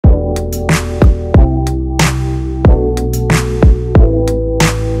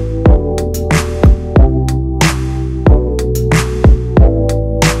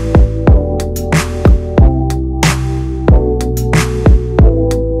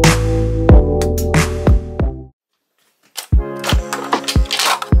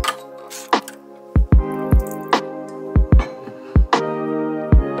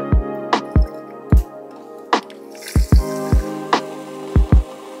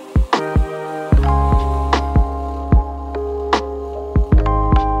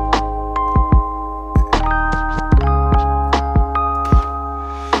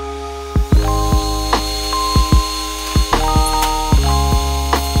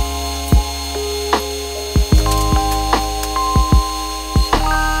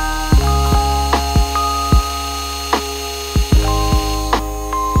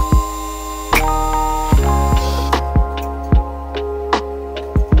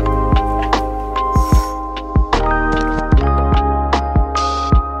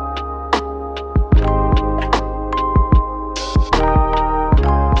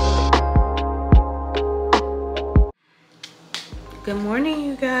morning,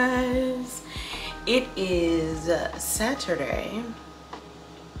 you guys. It is Saturday.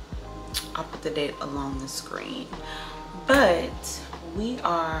 I'll put the date along the screen, but we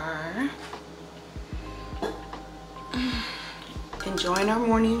are enjoying our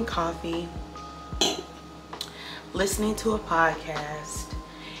morning coffee, listening to a podcast,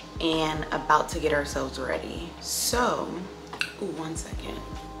 and about to get ourselves ready. So, one second.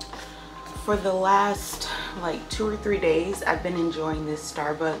 For the last like 2 or 3 days, I've been enjoying this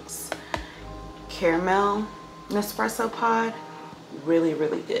Starbucks caramel Nespresso pod. Really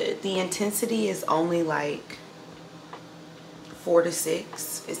good. The intensity is only like 4 to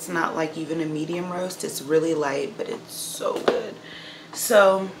 6. It's not like even a medium roast. It's really light, but it's so good.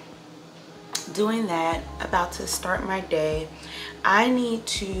 So doing that, about to start my day. I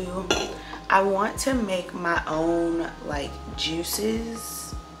want to make my own like juices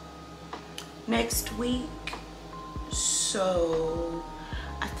next week, so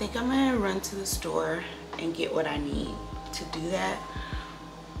I think I'm gonna run to the store and get what I need to do that.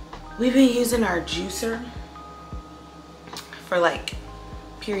 We've been using our juicer for like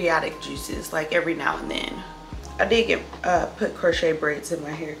periodic juices, like every now and then. I did get put crochet braids in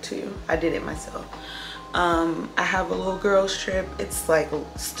my hair too. I did it myself. I have a little girls trip. It's like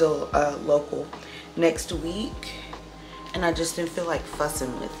still local next week, and I just didn't feel like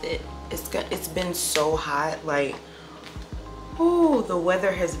fussing with it. It's been so hot, like, ooh, the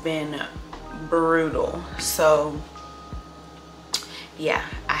weather has been brutal. So yeah,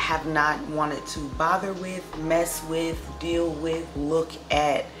 I have not wanted to bother with, mess with, deal with, look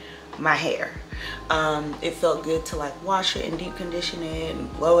at my hair. It felt good to like wash it and deep condition it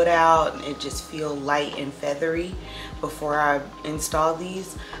and blow it out and it just feel light and feathery before I install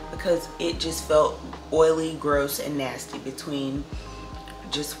these, because it just felt oily, gross, and nasty between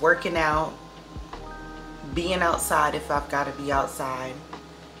just working out, being outside if I've got to be outside,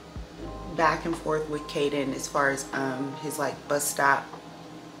 back and forth with Caden as far as his like bus stop,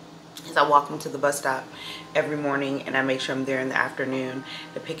 because I walk him to the bus stop every morning and I make sure I'm there in the afternoon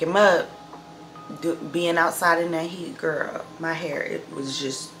to pick him up. Being outside in that heat, girl, my hair, it was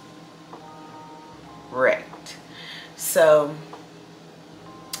just wrecked. So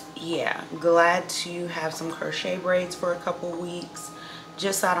yeah, glad to have some crochet braids for a couple weeks,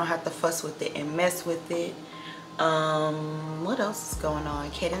 just so I don't have to fuss with it and mess with it. What else is going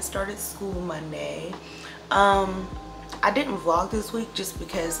on? Kaden started school Monday. I didn't vlog this week just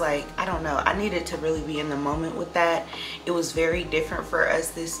because, like, I don't know, I needed to really be in the moment with that. It was very different for us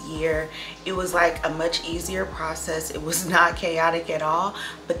this year. It was like a much easier process. It was not chaotic at all,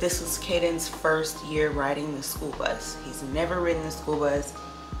 but this was Caden's first year riding the school bus. He's never ridden the school bus.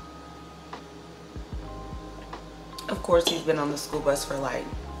 Of course, he's been on the school bus for like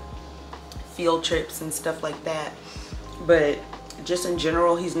field trips and stuff like that, but just in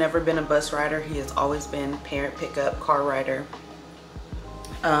general, he's never been a bus rider. He has always been parent pickup, car rider.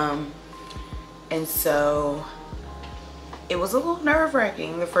 And so it was a little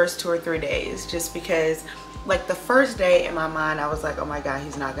nerve-wracking the first 2 or 3 days, just because like the first day in my mind I was like, oh my god,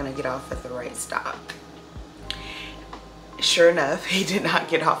 he's not gonna get off at the right stop. Sure enough, he did not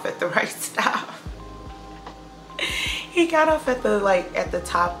get off at the right stop. He got off at the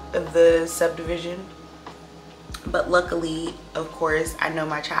top of the subdivision, but luckily, of course, I know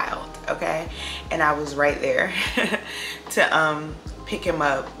my child, okay, and I was right there to pick him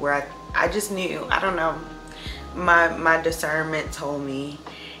up, where I just knew, I don't know, my discernment told me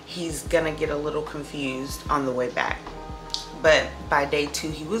he's gonna get a little confused on the way back. But by day 2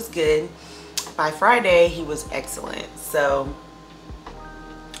 he was good. By Friday he was excellent. So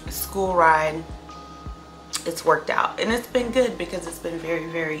school ride, it's worked out, and it's been good because it's been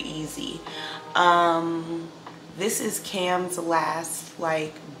very easy. This is Cam's last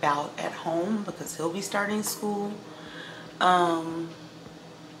like bout at home because he'll be starting school.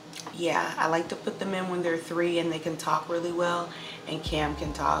 Yeah, I like to put them in when they're 3 and they can talk really well, and Cam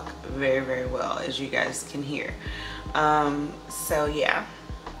can talk very well, as you guys can hear. So yeah,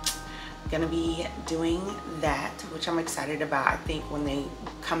 gonna be doing that, which I'm excited about. I think when they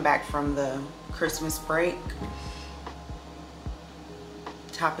come back from the Christmas break,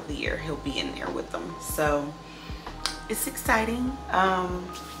 top of the year, he'll be in there with them. So it's exciting.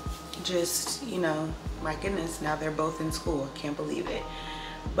 Just, you know, my goodness, now they're both in school. I can't believe it.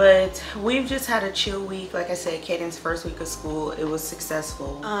 But we've just had a chill week. Like I said, Caden's first week of school, it was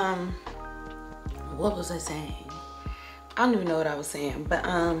successful. What was I saying? I don't even know what I was saying, but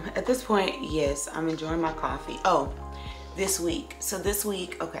at this point, yes, I'm enjoying my coffee. Oh, this week. So this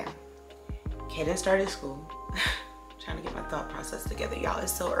week, okay, Caden started school. Trying to get my thought process together, y'all.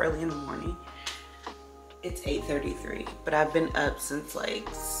 It's so early in the morning. It's 8:33, but I've been up since like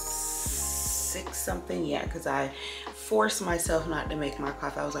 6 something. Yeah, because I forced myself not to make my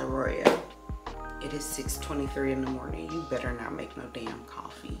coffee. I was like, Roya, it is 6:23 in the morning. You better not make no damn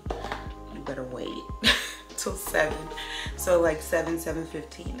coffee. You better wait till 7. So like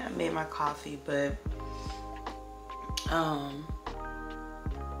 7:15, I made my coffee, but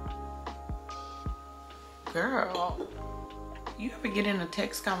girl, you ever get in a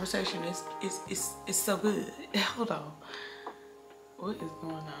text conversation? It's so good. Hold on. What is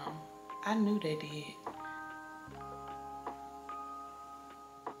going on? I knew they did.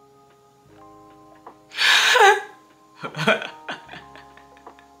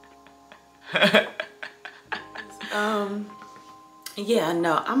 Yeah,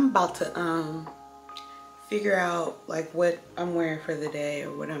 no, I'm about to figure out like what I'm wearing for the day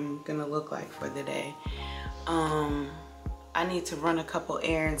or what I'm gonna look like for the day. I need to run a couple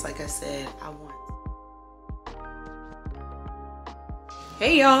errands. Like I said,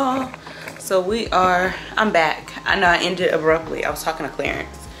 Hey y'all, so I'm back. I know I ended abruptly. I was talking to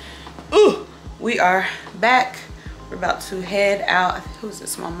Clarence. Ooh, we are back. We're about to head out. Who's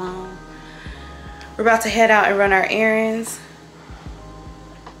this, my mom? We're about to head out and run our errands.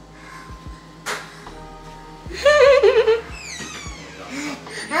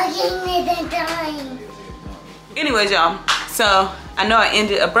 Anyways, y'all, so I know I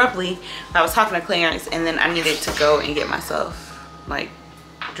ended abruptly. I was talking to Clarence and then I needed to go and get myself like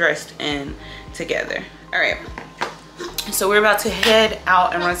dressed and together. All right, so we're about to head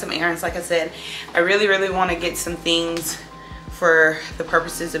out and run some errands. Like I said, I really want to get some things for the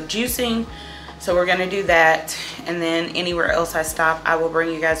purposes of juicing, so we're gonna do that, and then anywhere else I stop I will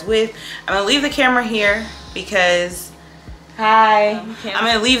bring you guys with. I'm gonna leave the camera here because I'm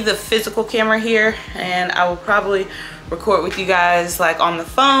gonna leave the physical camera here, and I will probably record with you guys like on the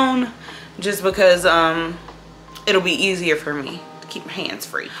phone, just because it'll be easier for me to keep my hands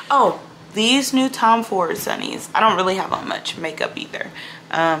free. Oh, these new Tom Ford Sunnies, I don't really have on much makeup either.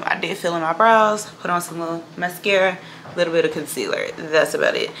 I did fill in my brows, put on some little mascara, a little bit of concealer, that's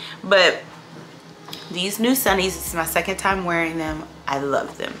about it. But these new Sunnies, it's my second time wearing them. I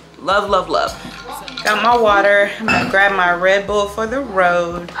love them. Love. Got my water. I'm gonna grab my Red Bull for the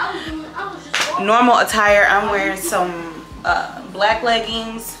road. Normal attire, I'm wearing some black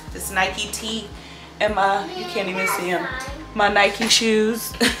leggings, this Nike tee, and you can't even see them, my Nike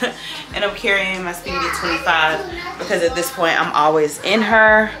shoes. And I'm carrying my Speedy 25 because at this point I'm always in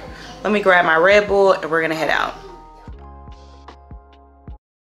her. Let me grab my Red Bull and we're gonna head out.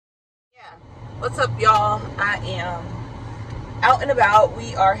 Yeah, what's up y'all? I am out and about.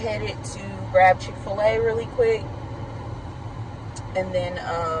 We are headed to grab Chick-fil-A really quick, and then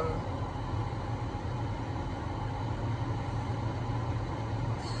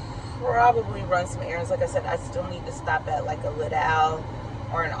probably run some errands. Like I said, I still need to stop at like a Lidl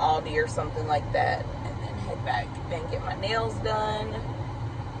or an Aldi or something like that, and then head back and get my nails done,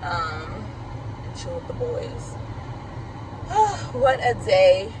 and chill with the boys. What a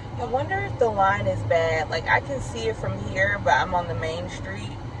day. I wonder if the line is bad. Like, I can see it from here, but I'm on the main street,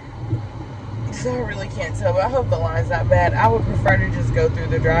 so I really can't tell. But I hope the line's not bad. I would prefer to just go through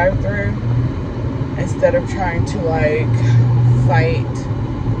the drive-thru instead of trying to like fight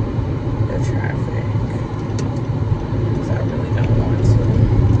the traffic, because I really don't want to.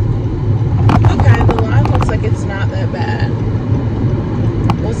 Okay, the line looks like it's not that bad.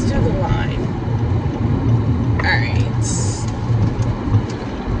 Let's do the line. Alright.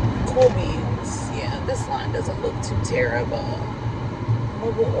 Cool beans. Yeah, this line doesn't look too terrible.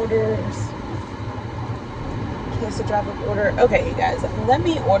 Mobile orders. Place a drop-up order. Okay, you guys, let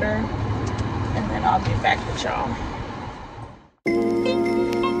me order and then I'll get back with y'all.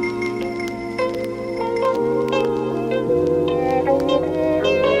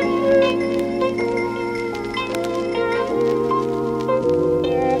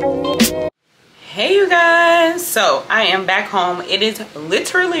 Hey you guys, so I am back home. It is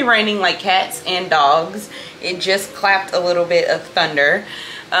literally raining like cats and dogs. It just clapped a little bit of thunder.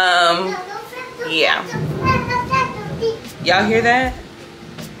 Yeah, y'all hear that?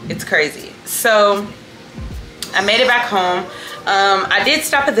 It's crazy. So I made it back home. I did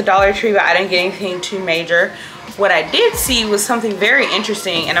stop at the Dollar Tree, but I didn't get anything too major. What I did see was something very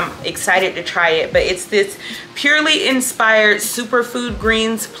interesting, and I'm excited to try it, but it's this purely inspired superfood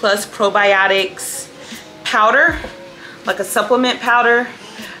greens plus probiotics powder, like a supplement powder.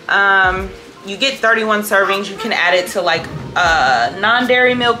 You get 31 servings. You can add it to like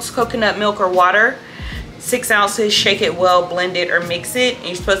non-dairy milks, coconut milk, or water. 6 ounces. Shake it well, blend it or mix it, and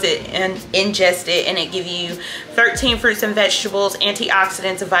you're supposed to ingest it, and it give you 13 fruits and vegetables,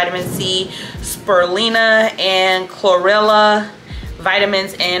 antioxidants, vitamin C, spirulina, and chlorella,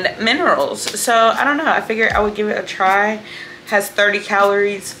 vitamins and minerals. So I don't know, I figured I would give it a try. Has 30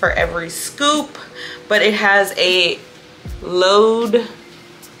 calories for every scoop, but it has a load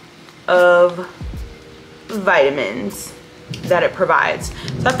of vitamins that it provides.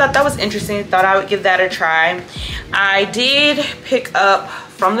 So I thought that was interesting. Thought I would give that a try. I did pick up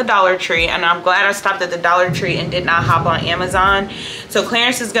from the Dollar Tree, and I'm glad I stopped at the Dollar Tree and did not hop on Amazon. So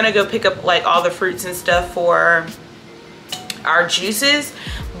Clarence is gonna go pick up like all the fruits and stuff for our juices,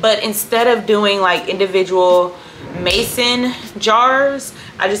 but instead of doing like individual mason jars,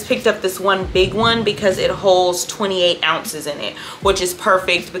 I just picked up this one big one because it holds 28 ounces in it, which is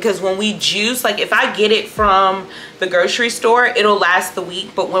perfect because when we juice, like if I get it from the grocery store, it'll last the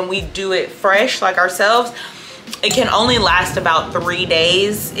week, but when we do it fresh like ourselves, it can only last about 3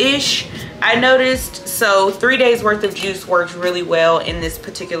 days ish, I noticed. So 3 days worth of juice works really well in this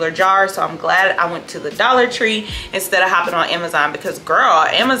particular jar. So I'm glad I went to the Dollar Tree instead of hopping on Amazon, because girl,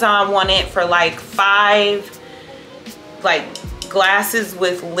 Amazon wanted for like 5 like glasses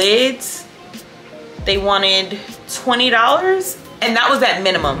with lids, they wanted $20, and that was at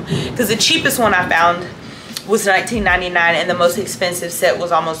minimum, because the cheapest one I found was $19.99 and the most expensive set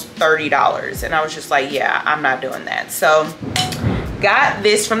was almost $30, and I was just like, yeah, I'm not doing that. So got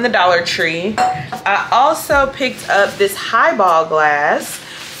this from the Dollar Tree. I also picked up this highball glass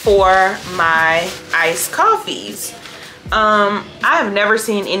for my iced coffees. I have never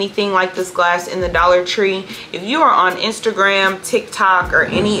seen anything like this glass in the Dollar Tree. If you are on Instagram, TikTok, or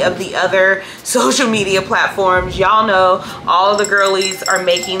any of the other social media platforms, y'all know all the girlies are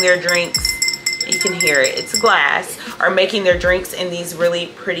making their drinks. You can hear it, it's a glass, are making their drinks in these really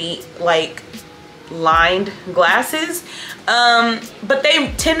pretty like lined glasses. But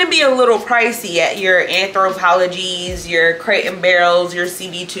they tend to be a little pricey at your Anthropologies, your Crate and Barrels, your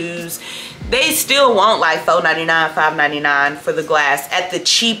CB2s. They still want like $4.99, $5.99 for the glass at the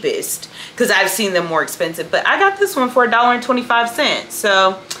cheapest, because I've seen them more expensive. But I got this one for $1.25.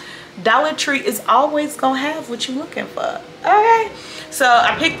 So Dollar Tree is always gonna have what you're looking for. Okay, so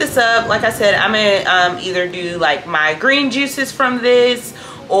I picked this up. Like I said, I'm gonna either do like my green juices from this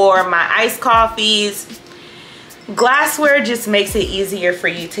or my iced coffees. Glassware just makes it easier for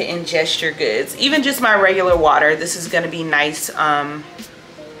you to ingest your goods. Even just my regular water, this is gonna be nice on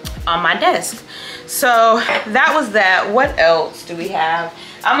my desk. So that was that. What else do we have?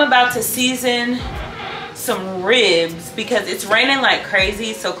 I'm about to season some ribs because it's raining like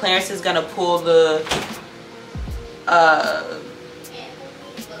crazy, so Clarence is gonna pull the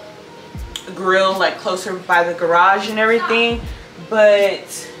grill like closer by the garage and everything,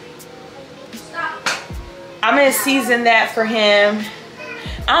 but I'm gonna season that for him.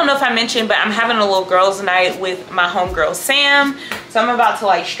 I don't know if I mentioned, but I'm having a little girls' night with my homegirl Sam. So I'm about to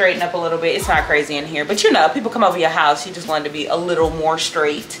like straighten up a little bit. It's not crazy in here, but you know, people come over your house, you just want it to be a little more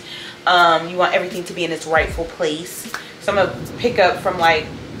straight. You want everything to be in its rightful place. So I'm gonna pick up from like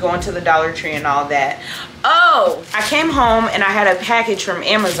going to the Dollar Tree and all that. Oh, I came home and I had a package from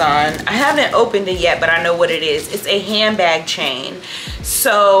Amazon. I haven't opened it yet, but I know what it is. It's a handbag chain.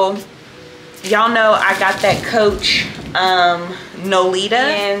 So y'all know I got that Coach Nolita,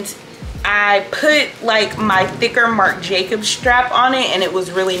 and I put like my thicker Marc Jacobs strap on it, and it was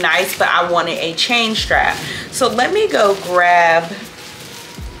really nice, but I wanted a chain strap. So let me go grab,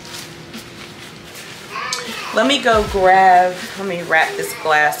 let me wrap this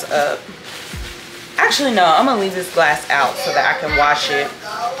glass up. Actually no, I'm gonna leave this glass out so that I can wash it.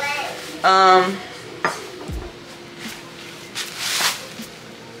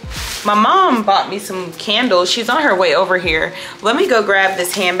 My mom bought me some candles. She's on her way over here. Let me go grab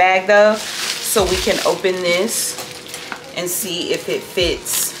this handbag though, so we can open this and see if it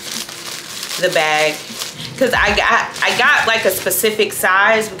fits the bag. Cause I got like a specific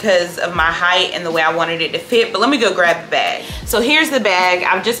size because of my height and the way I wanted it to fit, but let me go grab the bag. So here's the bag.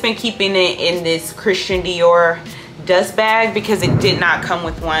 I've just been keeping it in this Christian Dior dust bag because it did not come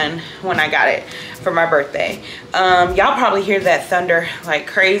with one when I got it for my birthday. Y'all probably hear that thunder like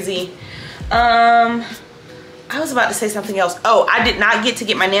crazy. I was about to say something else. Oh, I did not get to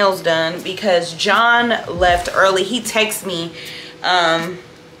get my nails done because John left early. He texted me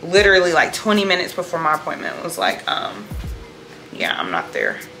literally like 20 minutes before my appointment. It was like, yeah, I'm not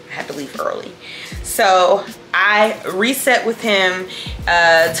there. I had to leave early. So I reset with him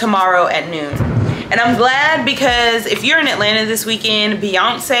tomorrow at noon. And I'm glad because if you're in Atlanta this weekend,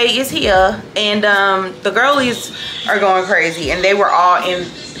 Beyonce is here, and the girlies are going crazy, and they were all in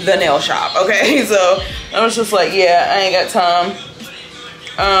the nail shop, okay? So I was just like, yeah, I ain't got time.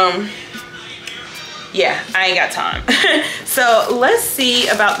 Yeah, I ain't got time. So let's see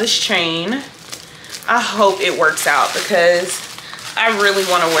about this chain. I hope it works out because I really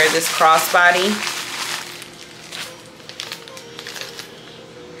want to wear this crossbody.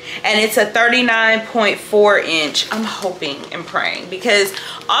 And it's a 39.4 inch. I'm hoping and praying because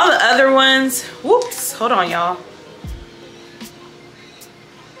all the other ones, whoops, hold on y'all.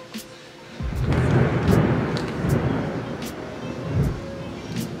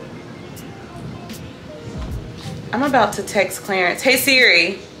 I'm about to text Clarence. Hey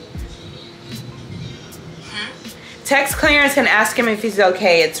Siri. Text Clarence and ask him if he's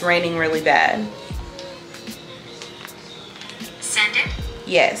okay. It's raining really bad. Send it?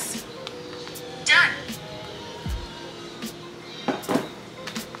 Yes. Done.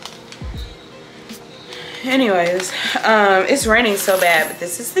 Anyways, it's raining so bad, but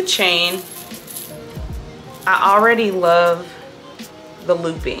this is the chain. I already love the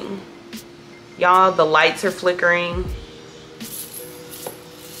looping. Y'all, the lights are flickering.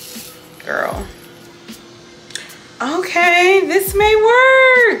 Girl. Okay, this may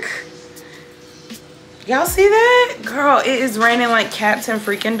work. Y'all see that? Girl, it is raining like cats and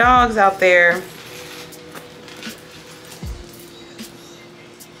freaking dogs out there.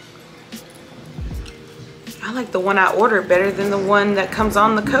 I like the one I ordered better than the one that comes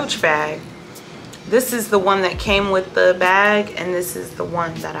on the Coach bag. This is the one that came with the bag, and this is the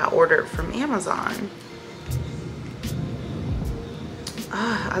one that I ordered from Amazon.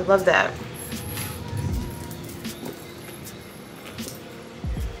 Ah, I love that.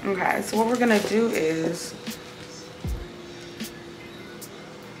 Okay, so what we're gonna do is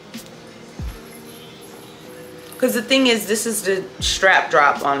because the thing is, this is the strap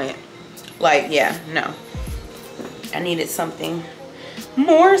drop on it. Like, yeah, no. I needed something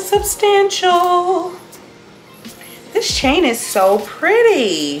more substantial. This chain is so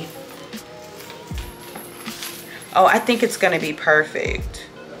pretty. Oh, I think it's gonna be perfect.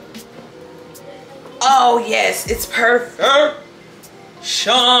 Oh yes, it's perfect.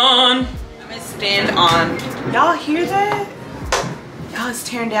 Sean, I'm gonna stand on. Y'all hear that? Y'all, it's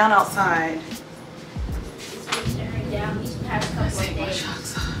tearing down outside. It's tearing down these past couple of days.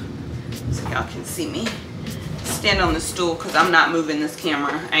 So y'all can see me. Stand on the stool because I'm not moving this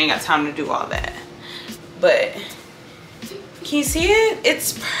camera. I ain't got time to do all that. But can you see it?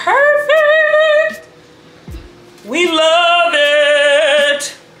 It's perfect. We love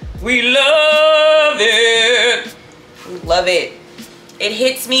it. We love it. We love it. It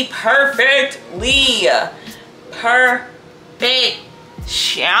hits me perfectly. Perfection.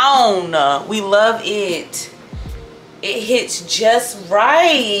 We love it. It hits just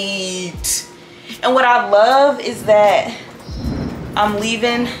right. And what I love is that I'm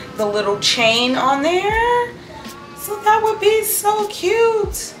leaving the little chain on there. So that would be so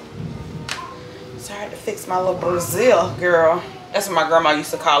cute. Sorry to fix my little Brazil, girl. That's what my grandma used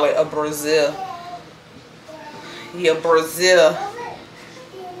to call it, a Brazil. Yeah, Brazil.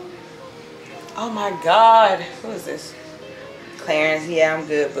 Oh my God, who is this? Clarence, yeah, I'm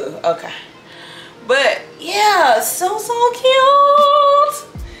good, boo. Okay. But yeah, so cute.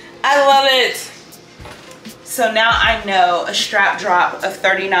 I love it. So now I know a strap drop of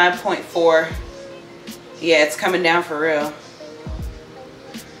 39.4. Yeah, it's coming down for real.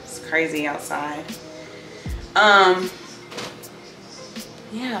 It's crazy outside.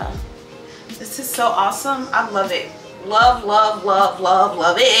 Yeah, this is so awesome. I love it. Love, love, love, love,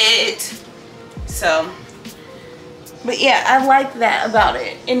 love it. So, but yeah, I like that about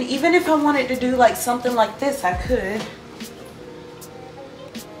it. And even if I wanted to do like something like this, I could.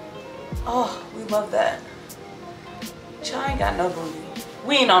 Oh, we love that. I ain't got no booty.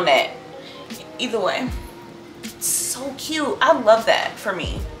 We ain't on that. Either way, it's so cute. I love that for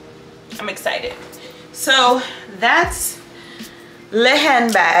me. I'm excited. So that's the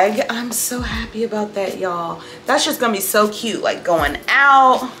handbag. I'm so happy about that, y'all. That's just gonna be so cute, like going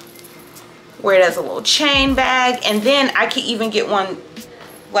out, where it has a little chain bag, and then I could even get one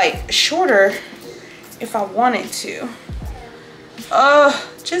like shorter if I wanted to.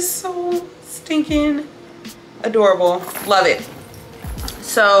 Just so stinking adorable. Love it.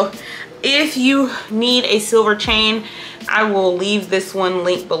 So if you need a silver chain, I will leave this one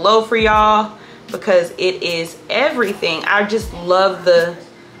linked below for y'all because it is everything. I just love the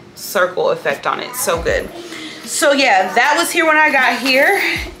circle effect on it. So good. So yeah, that was here when I got here,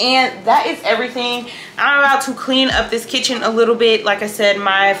 and that is everything. I'm about to clean up this kitchen a little bit. Like I said,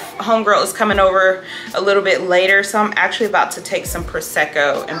 my homegirl is coming over a little bit later, so I'm actually about to take some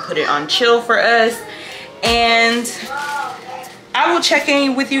Prosecco and put it on chill for us. And I will check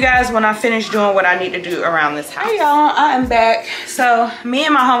in with you guys when I finish doing what I need to do around this house. Hey y'all, I am back. So me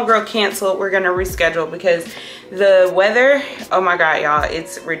and my homegirl canceled. We're gonna reschedule because the weather, oh my God, y'all,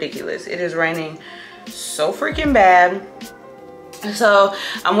 it's ridiculous. It is raining so freaking bad. So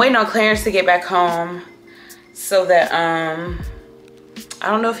I'm waiting on Clarence to get back home so that, I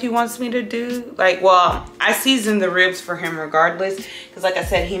don't know if he wants me to do, like, well, I seasoned the ribs for him regardless. Cause like I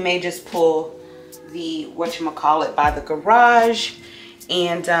said, he may just pull the whatchamacallit by the garage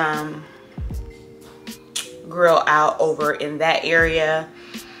and grill out over in that area.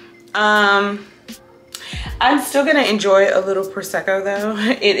 I'm still gonna enjoy a little Prosecco though.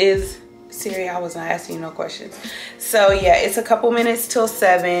 It is, Siri, I wasn't asking you no questions. So yeah, it's a couple minutes till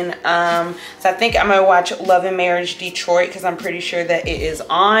 7. So I think I'm gonna watch Love and Marriage Detroit because I'm pretty sure that it is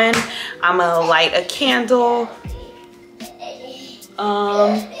on. I'm gonna light a candle.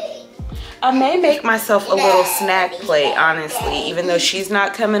 I may make myself a little snack plate, honestly, even though she's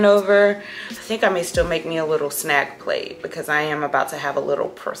not coming over. I think I may still make me a little snack plate because I am about to have a little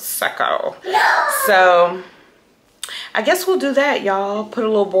Prosecco. So I guess we'll do that, y'all. Put a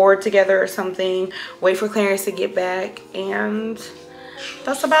little board together or something, wait for Clarence to get back, and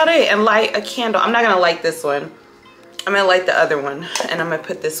that's about it. And light a candle. I'm not gonna light this one. I'm gonna light the other one and I'm gonna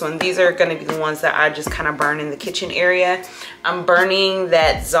put this one. These are gonna be the ones that I just kind of burn in the kitchen area. I'm burning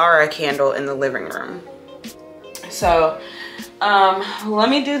that Zara candle in the living room. So let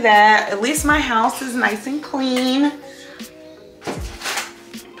me do that. At least my house is nice and clean.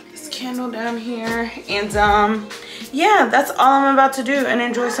 This candle down here. And yeah, that's all I'm about to do and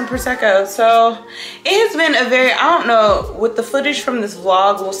enjoy some Prosecco. So it has been a very, I don't know, with the footage from this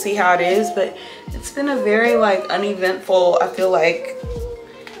vlog, we'll see how it is, but it's been a very like uneventful, I feel like,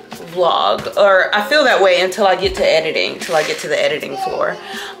 vlog. Or I feel that way until I get to editing, till I get to the editing floor.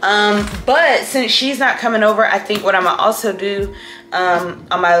 But since she's not coming over, I think what I'm gonna also do on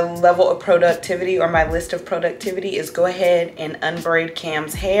my level of productivity or my list of productivity is go ahead and unbraid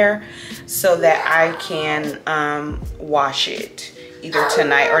Cam's hair so that I can wash it either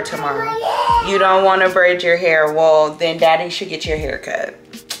tonight or tomorrow. You don't want to braid your hair? Well, then daddy should get your hair cut.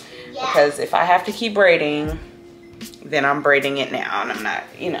 Because if I have to keep braiding, then I'm braiding it now, and I'm not,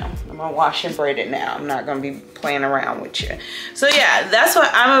 you know, I'm gonna wash and braid it now. I'm not gonna be playing around with you. So yeah, that's what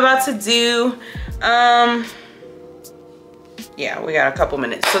I'm about to do. Yeah, we got a couple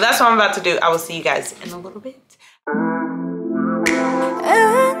minutes. So that's what I'm about to do. I will see you guys in a little bit.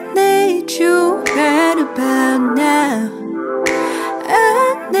 I need you right about now.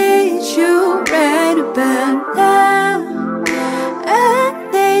 I need you right about now. I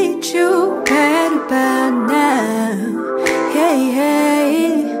need you right about now. Hey,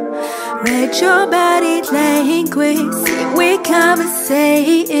 hey. Read your body language, see we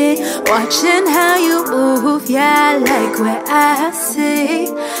conversating, watching how you move, yeah, I like what I see.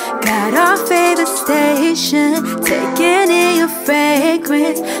 Got our favorite station, taking in your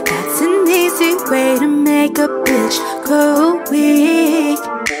fragrance. That's an easy way to make a bitch go weak.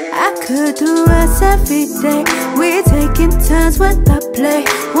 I could do us every day. We're taking turns when I play.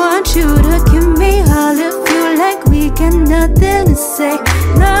 Want you to give me all of you like we got nothing to say.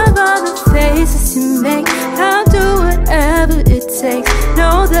 Love all the faces you make. I'll do whatever it takes.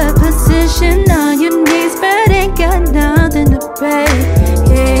 Know the position on your knees, but ain't got nothing to pay.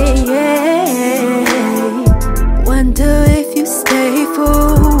 Yeah, yeah. Wonder if you stay for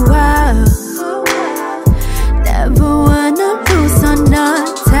a while. Never wanna lose on our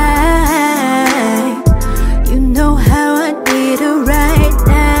time. You know how I need it right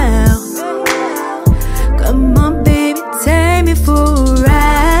now. Come on, baby, take me for a ride.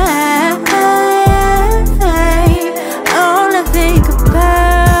 All I think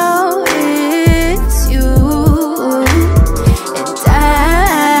about is you,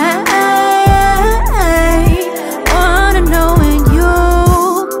 and I wanna know when you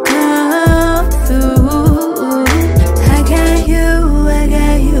come through. I got you, I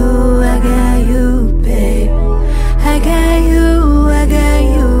got you, I got you, babe. I got you, I got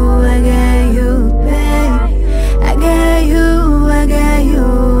you, I got you, babe. I got you, I got you,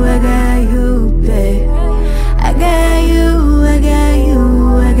 I got you, babe. I got you, I got you,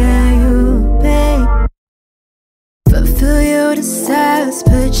 I got you, babe. Fulfill your desires,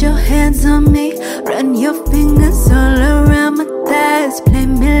 put your hands on me. Run your fingers all around my thighs. Play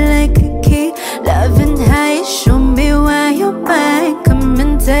me like a key. Loving how you show me why you're mine. Come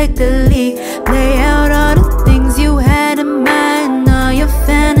and take the lead. Play out all the things you had in mind. All your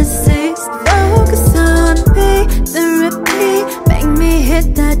fantasies. Focus on me, then repeat. Make me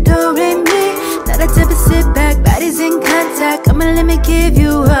hit that do-re-mi. Not a type of sit back, bodies in contact. Come on, let me give you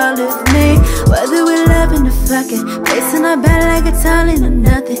all of me. Whether we're loving or fight. talking. Facing our bed like it's all in or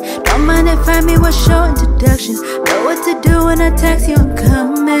nothing. Don't mind if I me what's your introductions. Know what to do when I text you, I'm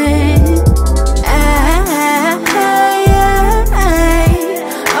coming.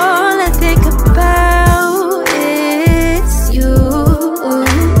 All I think about is you.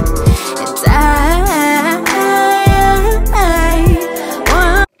 It's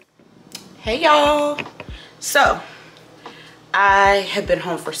Hey y'all. So I have been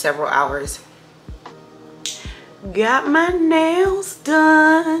home for several hours. Got my nails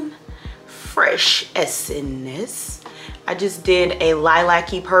done. Fresh essence. I just did a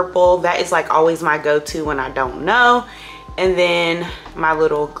lilac-y purple. That is like always my go-to when I don't know. And then my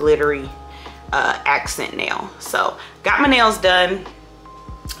little glittery accent nail. So got my nails done.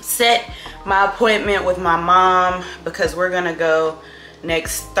 Set my appointment with my mom because we're gonna go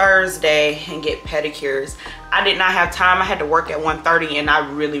next Thursday and get pedicures. I did not have time. I had to work at 1:30 and I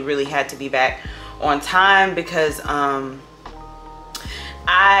really had to be back on time because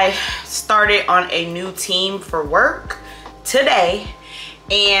I started on a new team for work today,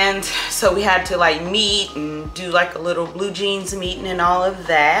 and so we had to like meet and do like a little blue jeans meeting and all of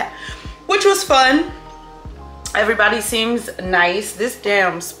that, which was fun. Everybody seems nice. This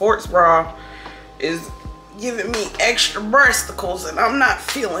damn sports bra is giving me extra breasticles and I'm not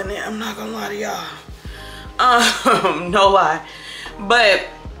feeling it. I'm not gonna lie to y'all. No lie, but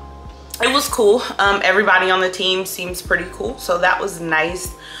it was cool. Everybody on the team seems pretty cool, so that was nice.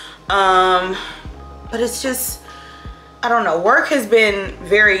 But it's just, I don't know, work has been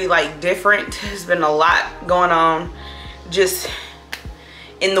very like different. There's been a lot going on just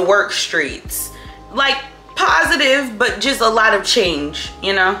in the work streets, like positive, but just a lot of change,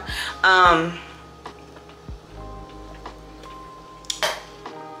 you know.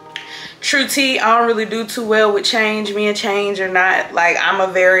 True tea, I don't really do too well with change. Me and change or not, like I'm a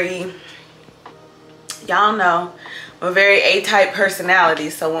very, y'all know, I'm a very A-type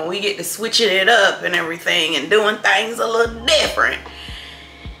personality. So when we get to switching it up and everything and doing things a little different,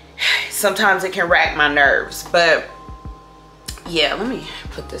 sometimes it can rack my nerves. But yeah, let me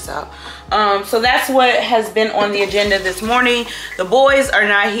put this out. So that's what has been on the agenda this morning. The boys are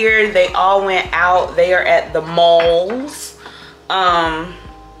not here. They all went out. They are at the malls.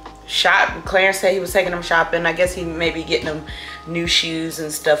 Clarence said he was taking them shopping. I guess he may be getting them new shoes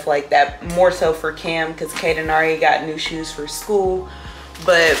and stuff like that, more so for Cam because Kaden already got new shoes for school.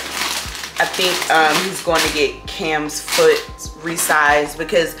 But I think he's going to get Cam's foot resized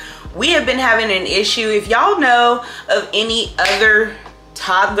because we have been having an issue. If y'all know of any other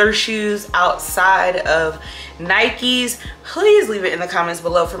toddler shoes outside of Nikes, please leave it in the comments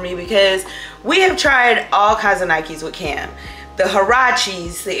below for me, because we have tried all kinds of Nikes with Cam. The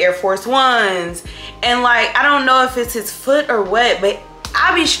Huaraches, the Air Force Ones, and like I don't know if it's his foot or what, but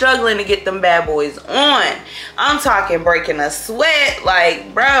I be struggling to get them bad boys on. I'm talking breaking a sweat,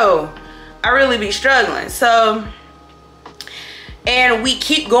 like bro, I really be struggling. So, and we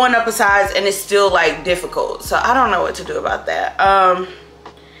keep going up a size and it's still like difficult, so I don't know what to do about that.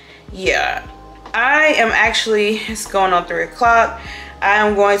 Yeah, I am actually, it's going on 3 o'clock. I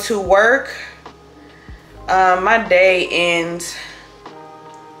am going to work. My day ends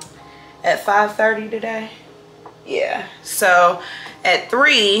at 5:30 today. Yeah, so at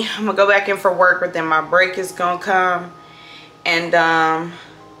 3 I'm gonna go back in for work, but then my break is gonna come. And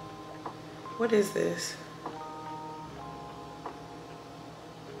what is this?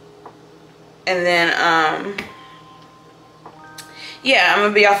 And then yeah, I'm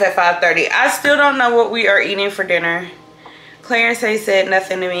gonna be off at 5:30. I still don't know what we are eating for dinner. Clarence said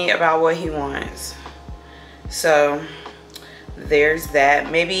nothing to me about what he wants. So there's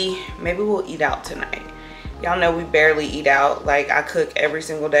that. Maybe we'll eat out tonight. Y'all know we barely eat out. Like I cook every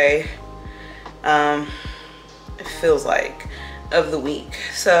single day. It feels like of the week.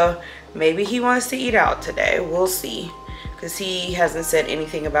 So maybe he wants to eat out today. We'll see, because he hasn't said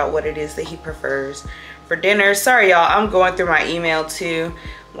anything about what it is that he prefers for dinner. Sorry y'all, I'm going through my email too.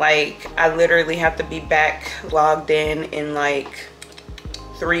 Like I literally have to be back logged in like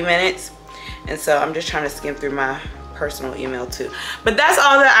 3 minutes. And so I'm just trying to skim through my personal email too. But that's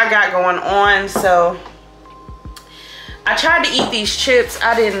all that I got going on. So I tried to eat these chips.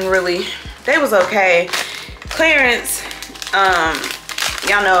 I didn't really, they was okay. Clarence,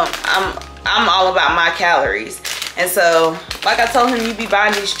 y'all know I'm all about my calories. And so like I told him, you be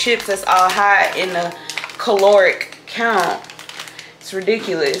buying these chips that's all high in the caloric count. It's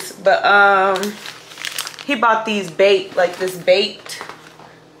ridiculous. But he bought these baked, like this baked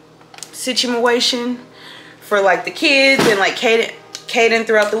situation for like the kids and like Kaden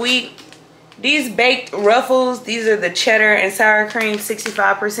throughout the week. These baked ruffles, these are the cheddar and sour cream,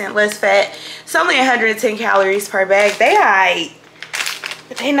 65% less fat. It's only 110 calories per bag. They alright,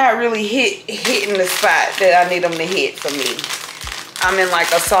 but they not really hitting the spot that I need them to hit for me. I'm in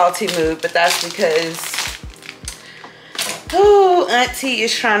like a salty mood, but that's because auntie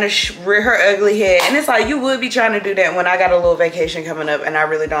is trying to rear her ugly head. And it's like, you would be trying to do that when I got a little vacation coming up and I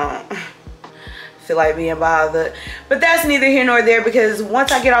really don't feel like being bothered. But that's neither here nor there, because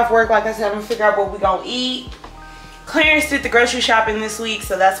once I get off work, like I said, I'm gonna figure out what we're gonna eat. Clarence did the grocery shopping this week,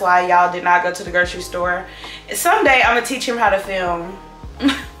 so that's why y'all did not go to the grocery store. And someday I'm gonna teach him how to film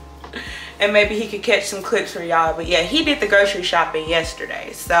and maybe he could catch some clips for y'all. But yeah, he did the grocery shopping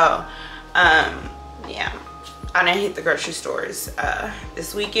yesterday, so yeah, I didn't hit the grocery stores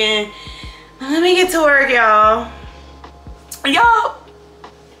this weekend. Let me get to work, y'all.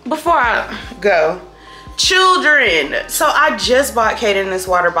 Before I go, children. So I just bought Kaden this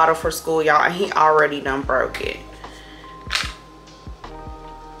water bottle for school, y'all, and he already done broke it.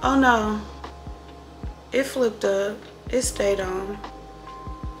 Oh no, it flipped up. It stayed on.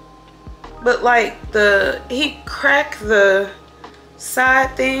 But like he cracked the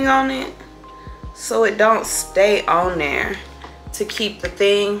side thing on it so it don't stay on there to keep the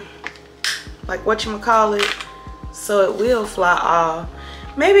thing, like whatchamacallit, so it will fly off.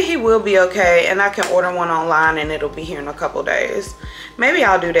 Maybe he will be okay and I can order one online and it'll be here in a couple days. Maybe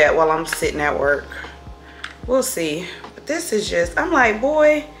I'll do that while I'm sitting at work. We'll see. But this is just, I'm like,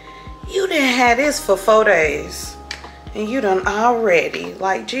 boy, you done had this for 4 days and you done already,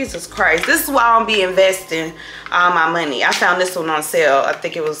 like, Jesus Christ. This is why I'll be investing all my money. I found this one on sale. I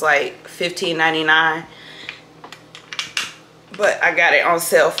think it was like $15.99. But I got it on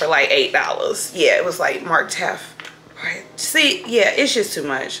sale for like $8. Yeah, it was like marked half. Right. See, yeah, it's just too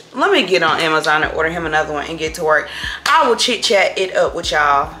much. Let me get on Amazon and order him another one and get to work. I will chit chat it up with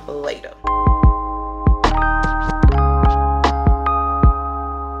y'all later.